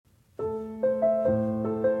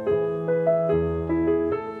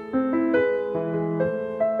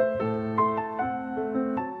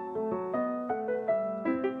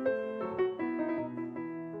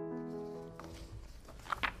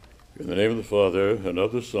name of the Father, and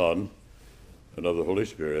of the Son, and of the Holy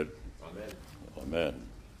Spirit. Amen. Amen.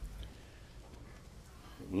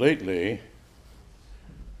 Lately,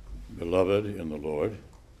 beloved in the Lord,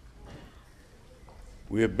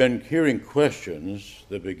 we have been hearing questions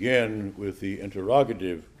that begin with the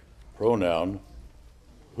interrogative pronoun,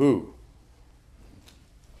 who?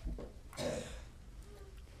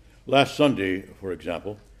 Last Sunday, for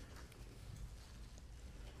example,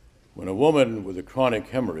 when a woman with a chronic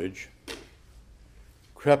hemorrhage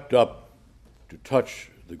crept up to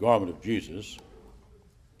touch the garment of Jesus,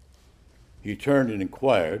 he turned and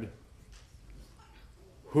inquired,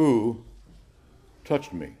 "Who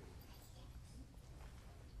touched me?"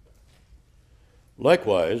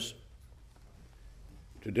 Likewise,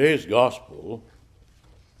 today's gospel,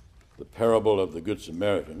 the parable of the Good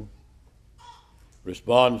Samaritan,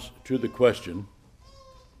 responds to the question,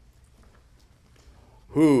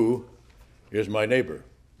 who is my neighbor?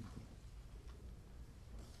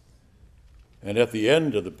 And at the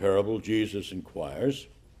end of the parable, Jesus inquires,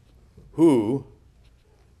 who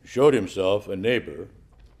showed himself a neighbor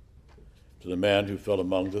to the man who fell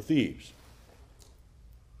among the thieves?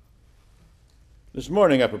 This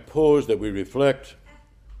morning I propose that we reflect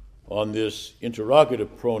on this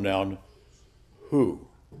interrogative pronoun, who.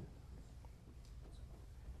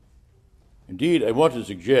 Indeed, I want to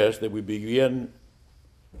suggest that we begin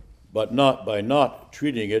but not by not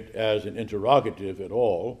treating it as an interrogative at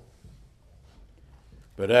all,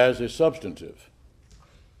 but as a substantive.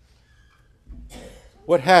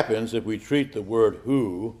 What happens if we treat the word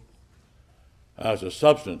who as a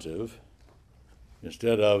substantive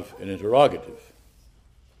instead of an interrogative?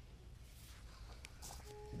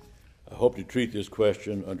 I hope to treat this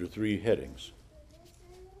question under three headings.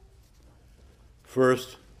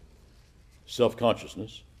 First,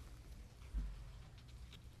 self-consciousness.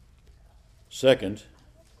 Second,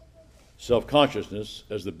 self-consciousness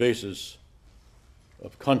as the basis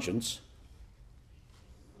of conscience.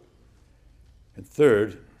 And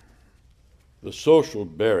third, the social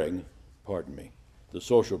burden of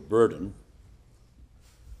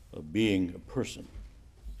being a person.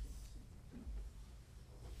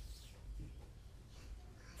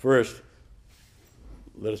 First,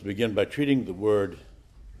 let us begin by treating the word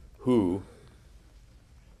who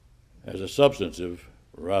as a substantive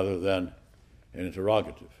rather than an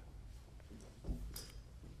interrogative.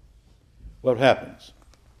 What happens?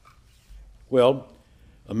 Well,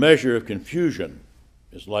 a measure of confusion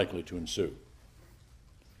is likely to ensue,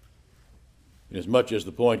 inasmuch as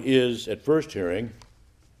the point is, at first hearing,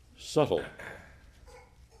 subtle.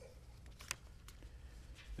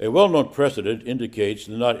 A well-known precedent indicates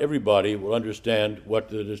that not everybody will understand what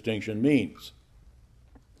the distinction means.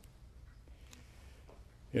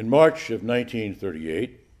 In March of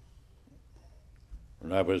 1938,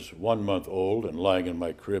 when I was 1 month old and lying in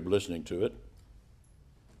my crib listening to it,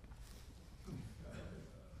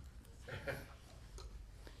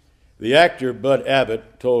 the actor Bud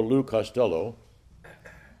Abbott told Lou Costello,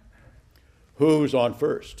 "Who's on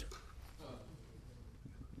first?"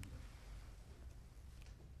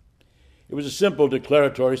 It was a simple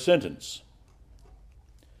declaratory sentence,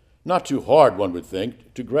 not too hard, one would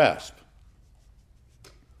think, to grasp.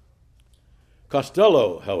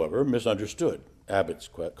 Costello, however, misunderstood Abbott's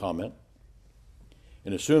comment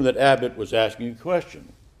and assumed that Abbott was asking a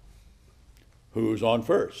question: who's on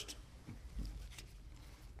first?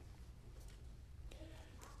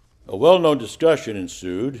 A well-known discussion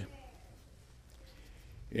ensued.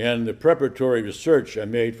 In the preparatory research I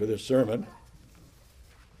made for this sermon,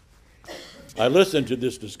 I listened to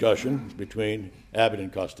this discussion between Abbott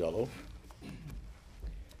and Costello,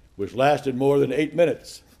 which lasted more than 8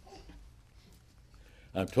 minutes.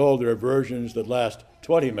 I'm told there are versions that last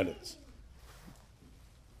 20 minutes.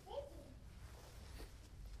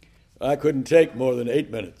 I couldn't take more than 8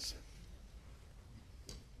 minutes.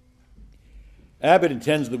 Abbott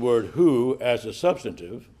intends the word who as a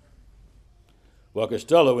substantive, while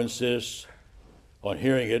Costello insists on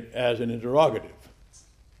hearing it as an interrogative.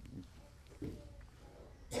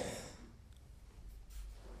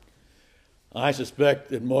 I suspect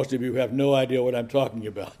that most of you have no idea what I'm talking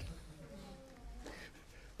about,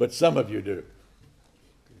 but some of you do.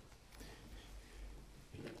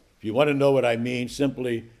 If you want to know what I mean,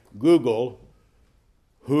 simply Google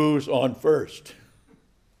 "who's on first"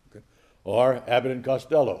 or Abbott and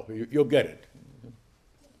Costello. You'll get it.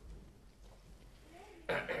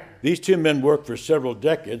 These two men worked for several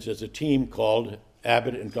decades as a team called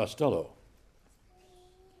Abbott and Costello.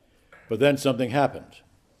 But then something happened.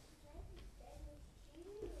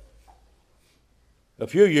 A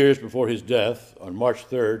few years before his death, on March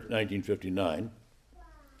 3rd, 1959,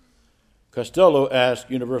 Costello asked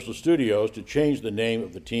Universal Studios to change the name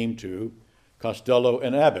of the team to Costello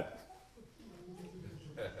and Abbott.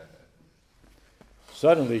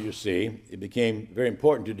 Suddenly, you see, it became very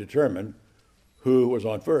important to determine who was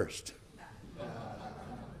on first.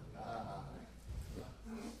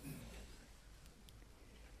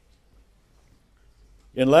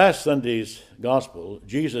 In last Sunday's gospel,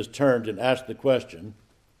 Jesus turned and asked the question,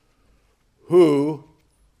 "Who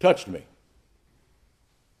touched me?"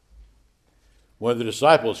 When the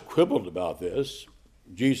disciples quibbled about this,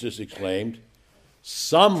 Jesus exclaimed,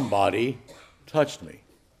 "Somebody touched me."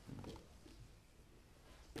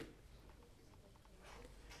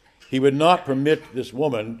 He would not permit this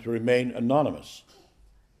woman to remain anonymous.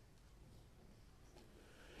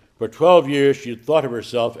 For 12 years, she had thought of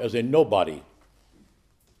herself as a nobody.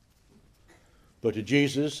 But to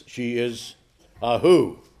Jesus, she is a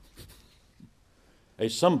who, a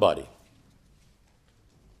somebody.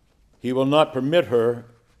 He will not permit her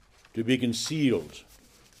to be concealed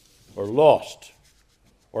or lost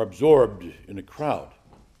or absorbed in a crowd.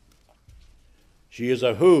 She is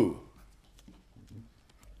a who.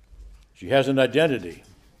 She has an identity.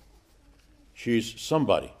 She's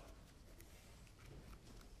somebody.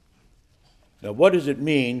 Now, what does it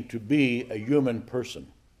mean to be a human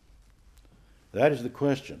person? That is the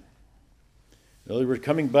question. In other words,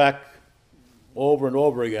 coming back over and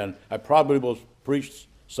over again, I probably will preach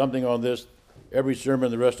something on this every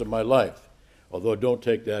sermon the rest of my life, although don't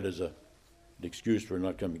take that as an excuse for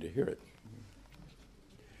not coming to hear it.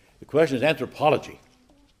 The question is anthropology.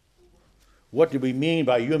 What do we mean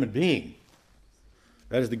by human being?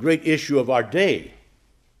 That is the great issue of our day.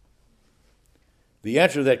 The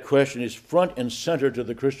answer to that question is front and center to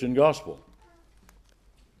the Christian gospel.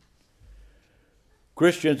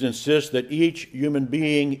 Christians insist that each human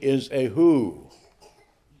being is a who,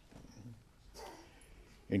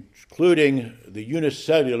 including the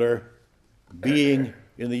unicellular being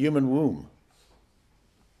in the human womb.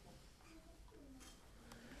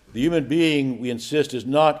 The human being, we insist, is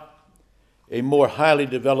not a more highly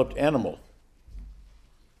developed animal,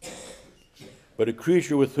 but a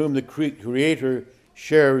creature with whom the Creator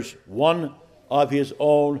shares one of his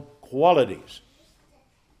own qualities,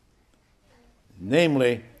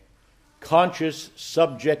 namely conscious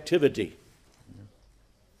subjectivity.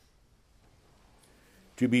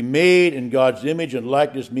 To be made in God's image and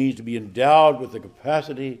likeness means to be endowed with the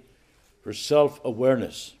capacity for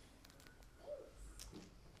self-awareness.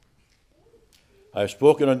 I have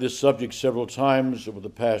spoken on this subject several times over the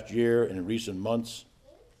past year and in recent months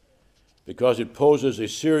because it poses a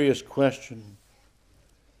serious question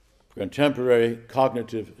for contemporary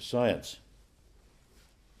cognitive science.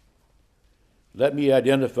 Let me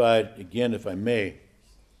identify it again, if I may,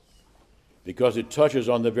 because it touches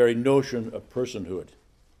on the very notion of personhood.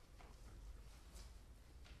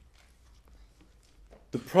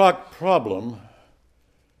 The problem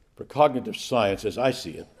for cognitive science, as I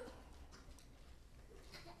see it,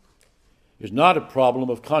 is not a problem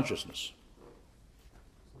of consciousness.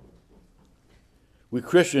 We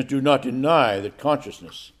Christians do not deny that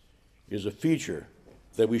consciousness is a feature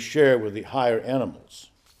that we share with the higher animals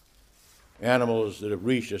that have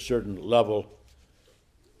reached a certain level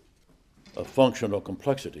of functional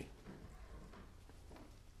complexity.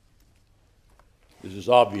 This is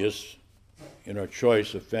obvious in our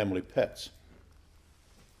choice of family pets.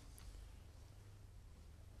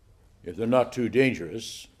 If they're not too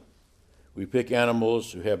dangerous, we pick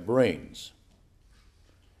animals who have brains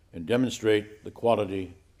and demonstrate the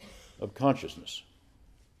quality of consciousness.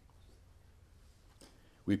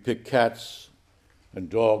 We pick cats and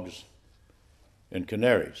dogs and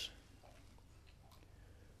canaries.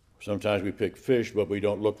 Sometimes we pick fish, but we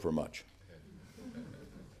don't look for much.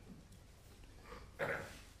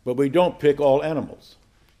 But we don't pick all animals.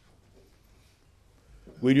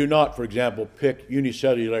 We do not, for example, pick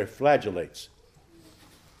unicellular flagellates.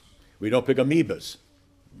 We don't pick amoebas.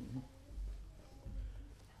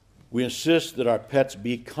 We insist that our pets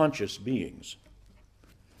be conscious beings,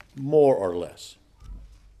 more or less.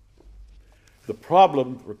 The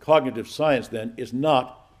problem for cognitive science, then, is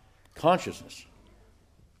not consciousness.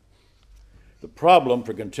 The problem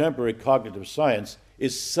for contemporary cognitive science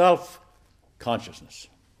is self-consciousness.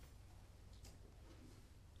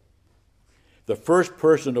 The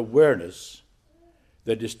first-person awareness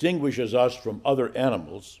that distinguishes us from other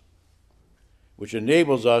animals, which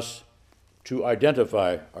enables us to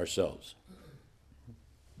identify ourselves.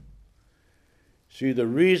 See, the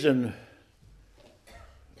reason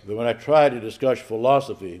that when I try to discuss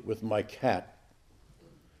philosophy with my cat,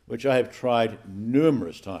 which I have tried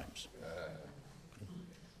numerous times,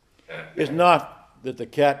 is not that the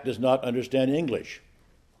cat does not understand English.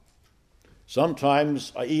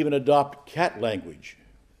 Sometimes I even adopt cat language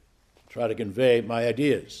to try to convey my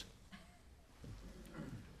ideas.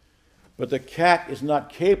 But the cat is not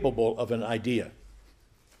capable of an idea.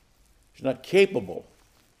 It's not capable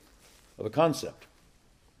of a concept.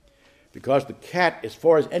 Because the cat, as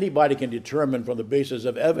far as anybody can determine from the basis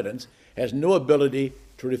of evidence, has no ability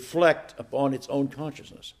to reflect upon its own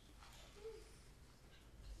consciousness.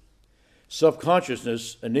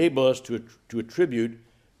 Self-consciousness enables us to attribute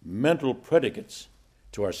mental predicates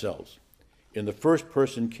to ourselves in the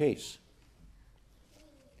first-person case.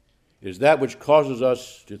 It is that which causes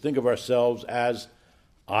us to think of ourselves as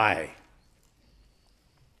I.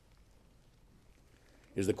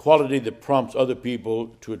 It is the quality that prompts other people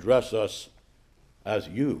to address us as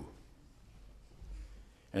you,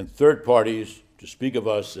 and third parties to speak of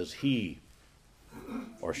us as he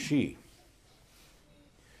or she.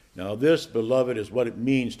 Now this, beloved, is what it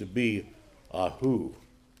means to be a who.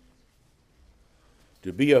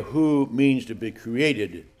 To be a who means to be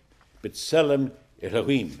created, b'tselem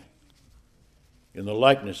Elohim, in the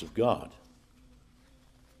likeness of God.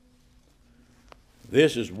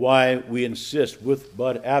 This is why we insist with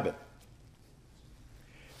Bud Abbott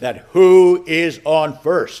that who is on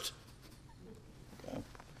first.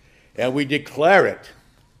 And we declare it.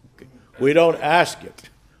 We don't ask it.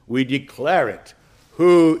 We declare it.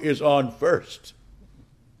 Who is on first?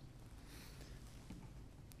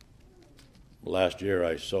 Last year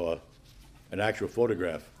I saw an actual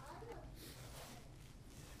photograph.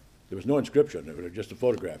 There was no inscription, it was just a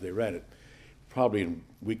photograph. They ran it, probably in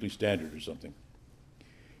Weekly Standard or something.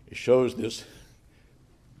 It shows this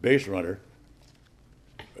base runner.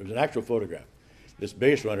 It was an actual photograph. This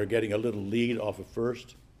base runner getting a little lead off of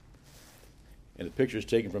first, and the picture is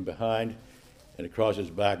taken from behind, and across his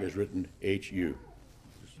back is written H-U.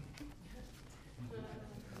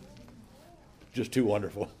 Just too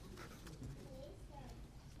wonderful.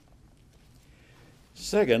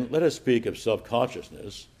 Second, let us speak of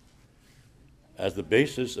self-consciousness as the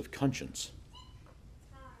basis of conscience.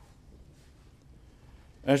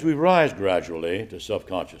 As we rise gradually to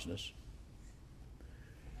self-consciousness,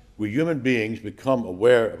 we human beings become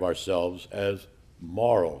aware of ourselves as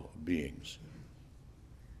moral beings,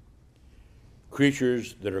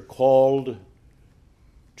 creatures that are called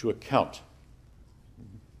to account.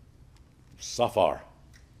 Safar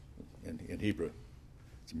in Hebrew.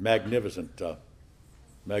 It's a magnificent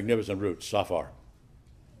root, safar.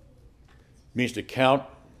 Means to count,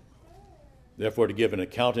 therefore to give an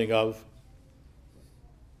accounting of.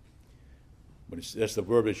 That's the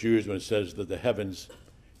verb that's used when it says that the heavens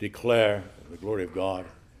declare the glory of God.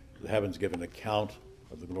 The heavens give an account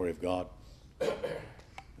of the glory of God.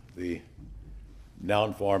 The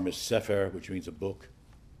noun form is sefer, which means a book.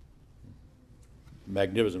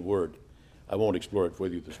 Magnificent word. I won't explore it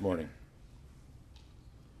with you this morning.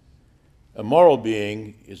 A moral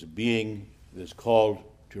being is a being that is called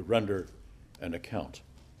to render an account.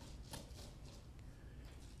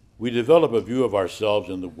 We develop a view of ourselves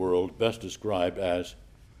in the world best described as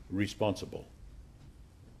responsible.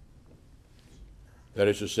 That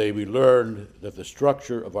is to say, we learn that the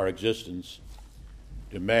structure of our existence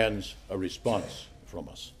demands a response from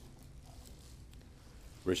us.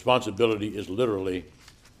 Responsibility is literally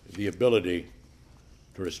the ability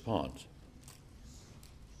to respond.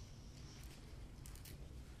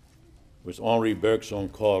 It was Henri Bergson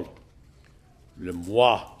called le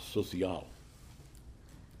moi social.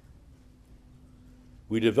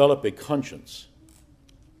 We develop a conscience,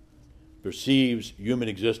 perceives human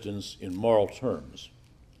existence in moral terms,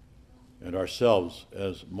 and ourselves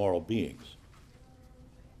as moral beings.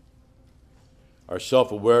 Our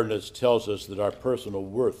self-awareness tells us that our personal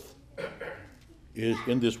worth is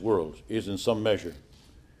in this world is in some measure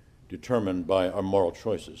determined by our moral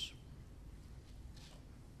choices.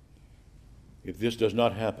 If this does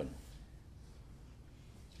not happen,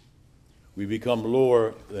 we become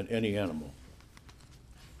lower than any animal.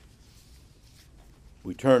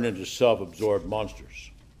 We turn into self-absorbed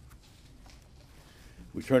monsters.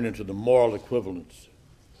 We turn into the moral equivalent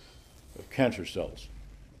of cancer cells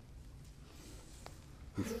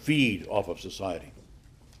who feed off of society.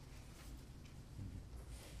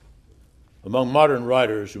 Among modern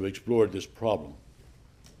writers who explored this problem,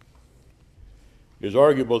 it is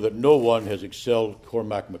arguable that no one has excelled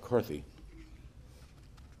Cormac McCarthy.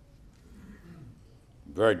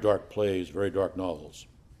 Very dark plays, very dark novels.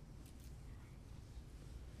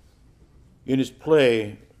 In his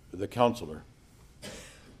play, The Counselor,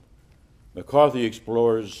 McCarthy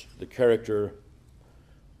explores the character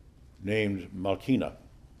named Malkina,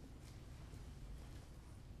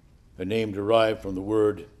 a name derived from the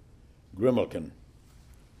word grimalkin,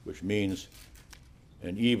 which means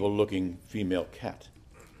an evil-looking female cat.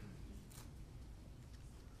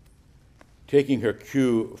 Taking her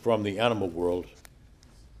cue from the animal world,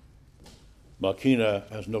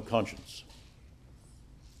 Malkina has no conscience.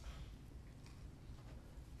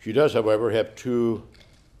 She does, however, have two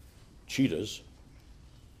cheetahs,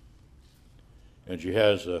 and she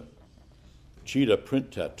has a cheetah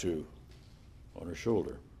print tattoo on her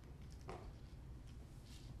shoulder.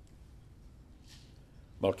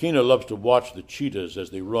 Malkina loves to watch the cheetahs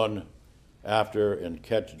as they run after and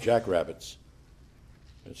catch jackrabbits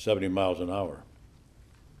at 70 miles an hour.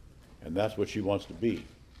 And that's what she wants to be.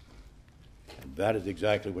 And that is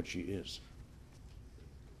exactly what she is.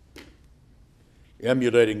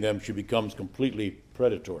 Emulating them, she becomes completely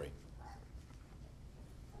predatory.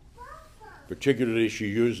 Particularly, she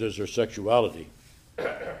uses her sexuality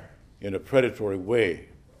in a predatory way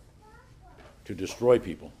to destroy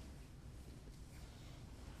people.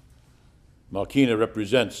 Malkina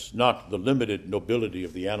represents not the limited nobility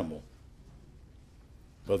of the animal,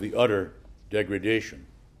 but the utter degradation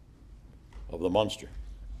of the monster.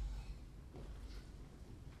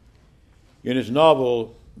 In his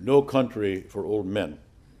novel, No Country for Old Men,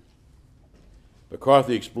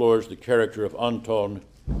 McCarthy explores the character of Anton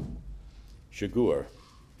Chigurh,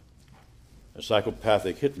 a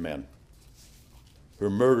psychopathic hitman who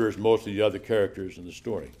murders most of the other characters in the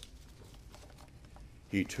story.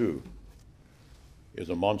 He, too, is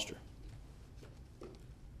a monster. You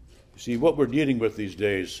see, what we're dealing with these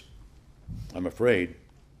days, I'm afraid,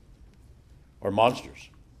 are monsters.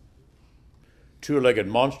 Two-legged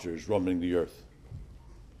monsters roaming the earth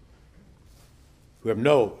who have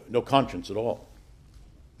no conscience at all.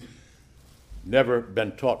 Never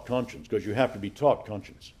been taught conscience, because you have to be taught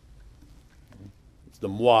conscience. It's the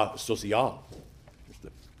moi social. It's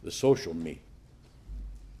the social me.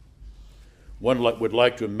 One would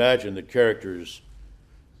like to imagine that characters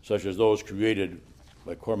such as those created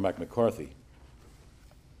by Cormac McCarthy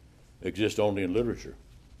exist only in literature.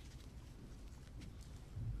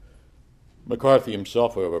 McCarthy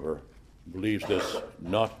himself, however, believes this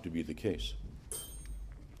not to be the case.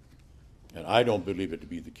 And I don't believe it to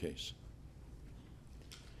be the case.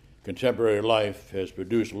 Contemporary life has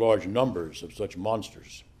produced large numbers of such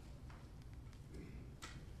monsters.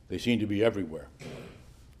 They seem to be everywhere.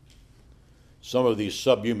 Some of these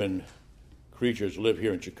subhuman creatures live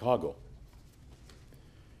here in Chicago,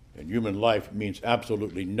 and human life means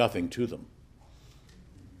absolutely nothing to them.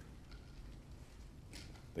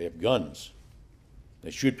 They have guns.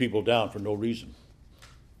 They shoot people down for no reason.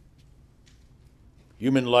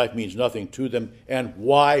 Human life means nothing to them, and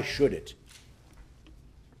why should it?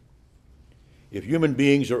 If human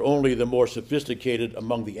beings are only the more sophisticated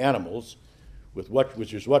among the animals,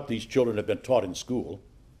 which is what these children have been taught in school,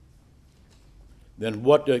 then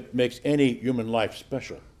what makes any human life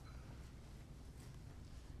special?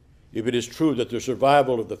 If it is true that the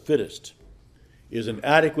survival of the fittest is an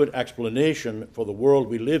adequate explanation for the world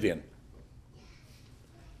we live in,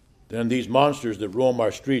 then these monsters that roam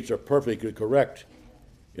our streets are perfectly correct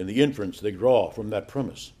in the inference they draw from that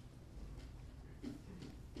premise.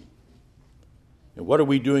 And what are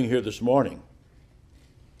we doing here this morning?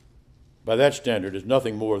 By that standard, is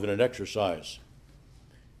nothing more than an exercise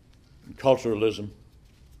in culturalism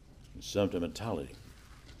and sentimentality.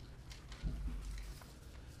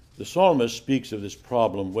 The psalmist speaks of this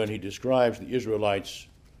problem when he describes the Israelites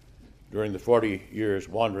during the 40 years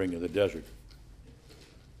wandering in the desert.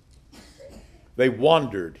 They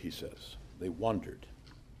wandered, he says. They wandered.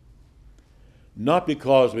 Not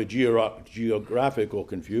because of a geographical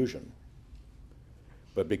confusion,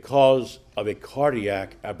 but because of a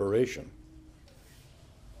cardiac aberration.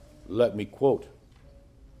 Let me quote,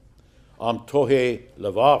 Am tohe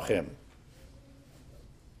levavchem.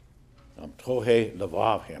 Am tohe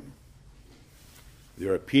levavchem.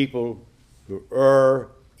 There are people who err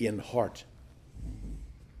in heart.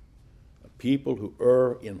 A people who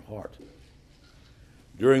err in heart.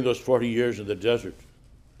 During those 40 years in the desert,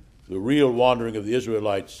 the real wandering of the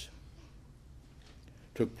Israelites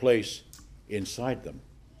took place inside them.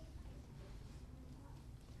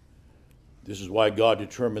 This is why God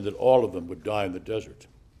determined that all of them would die in the desert.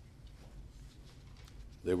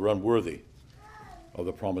 They were unworthy of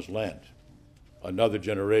the promised land. Another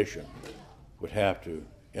generation would have to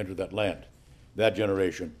enter that land. That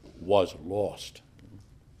generation was lost.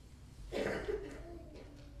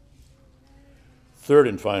 Third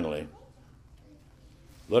and finally,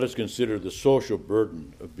 let us consider the social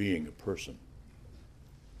burden of being a person.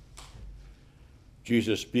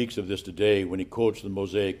 Jesus speaks of this today when he quotes the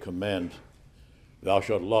Mosaic command, "Thou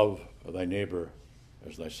shalt love thy neighbor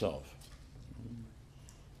as thyself.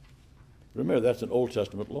 Remember, that's an Old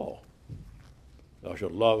Testament law. Thou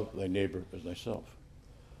shalt love thy neighbor as thyself.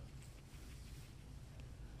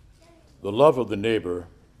 The love of the neighbor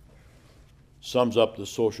sums up the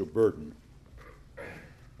social burden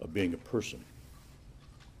of being a person.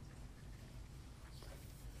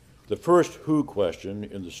 The first who question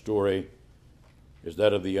in the story is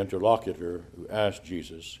that of the interlocutor who asked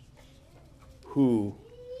Jesus, "Who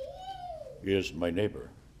is my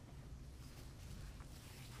neighbor?"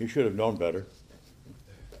 He should have known better.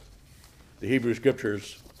 The Hebrew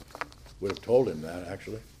Scriptures would have told him that,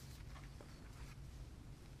 actually.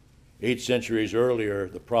 8 centuries earlier,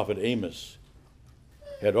 the prophet Amos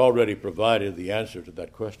had already provided the answer to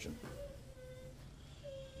that question.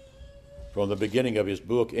 From the beginning of his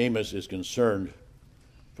book, Amos is concerned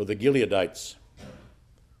for the Gileadites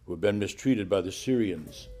who have been mistreated by the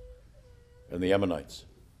Syrians and the Ammonites.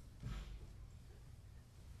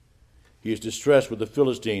 He is distressed with the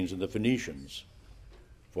Philistines and the Phoenicians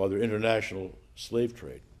for their international slave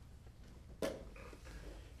trade.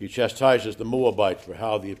 He chastises the Moabites for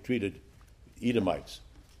how they have treated the Edomites.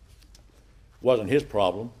 It wasn't his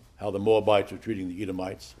problem how the Moabites were treating the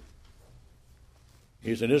Edomites.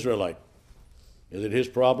 He's an Israelite. Is it his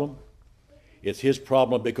problem? It's his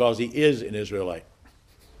problem because he is an Israelite.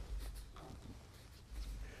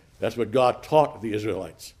 That's what God taught the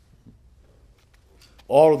Israelites.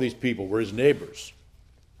 All of these people were his neighbors.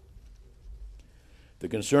 The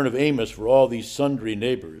concern of Amos for all these sundry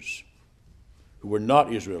neighbors who were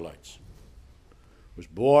not Israelites was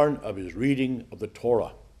born of his reading of the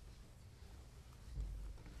Torah.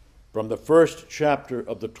 From the first chapter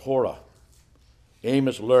of the Torah,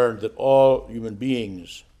 Amos learned that all human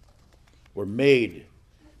beings were made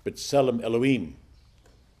b'tselem Elohim,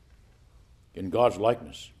 in God's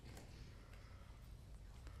likeness.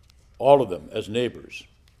 All of them, as neighbors,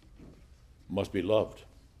 must be loved.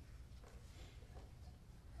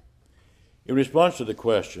 In response to the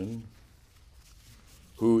question,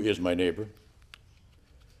 "Who is my neighbor?"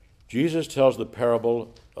 Jesus tells the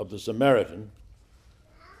parable of the Samaritan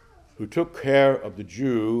who took care of the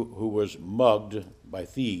Jew who was mugged by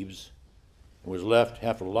thieves and was left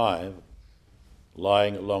half alive,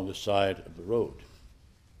 lying along the side of the road.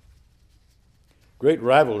 Great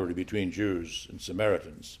rivalry between Jews and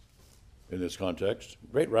Samaritans in this context.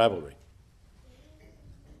 Great rivalry.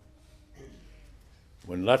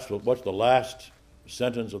 What's the last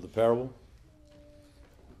sentence of the parable?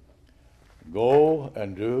 Go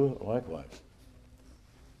and do likewise.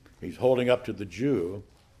 He's holding up to the Jew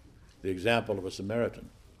the example of a Samaritan.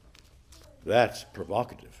 That's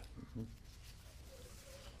provocative.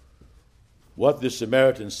 What this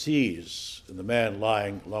Samaritan sees in the man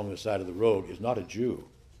lying along the side of the road is not a Jew,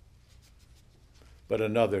 but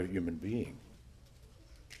another human being.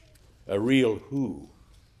 A real who.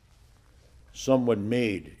 Someone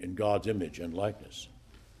made in God's image and likeness.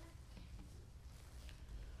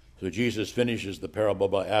 So Jesus finishes the parable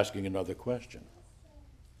by asking another question.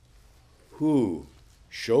 Who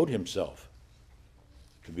showed himself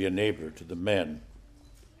to be a neighbor to the man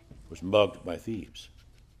who was mugged by thieves?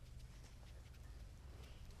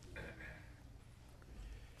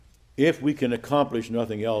 If we can accomplish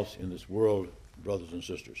nothing else in this world, brothers and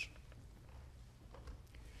sisters,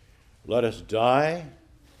 let us die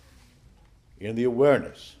in the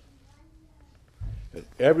awareness that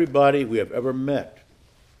everybody we have ever met,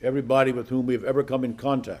 everybody with whom we have ever come in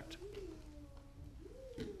contact,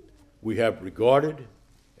 we have regarded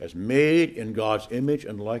as made in God's image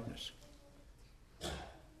and likeness.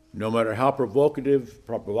 No matter how provocative,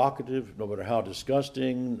 no matter how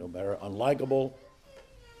disgusting, no matter unlikable,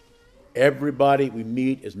 everybody we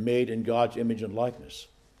meet is made in God's image and likeness.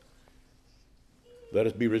 Let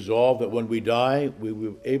us be resolved that when we die, we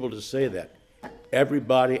will be able to say that.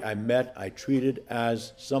 Everybody I met, I treated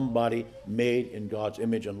as somebody made in God's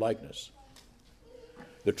image and likeness.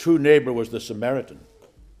 The true neighbor was the Samaritan.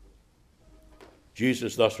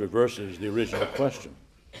 Jesus thus reverses the original question.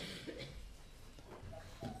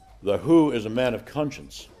 The who is a man of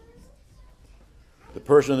conscience, the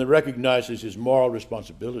person that recognizes his moral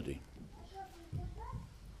responsibility,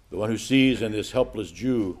 the one who sees in this helpless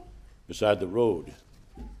Jew beside the road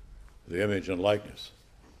the image and likeness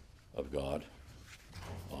of God.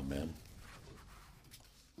 Amen.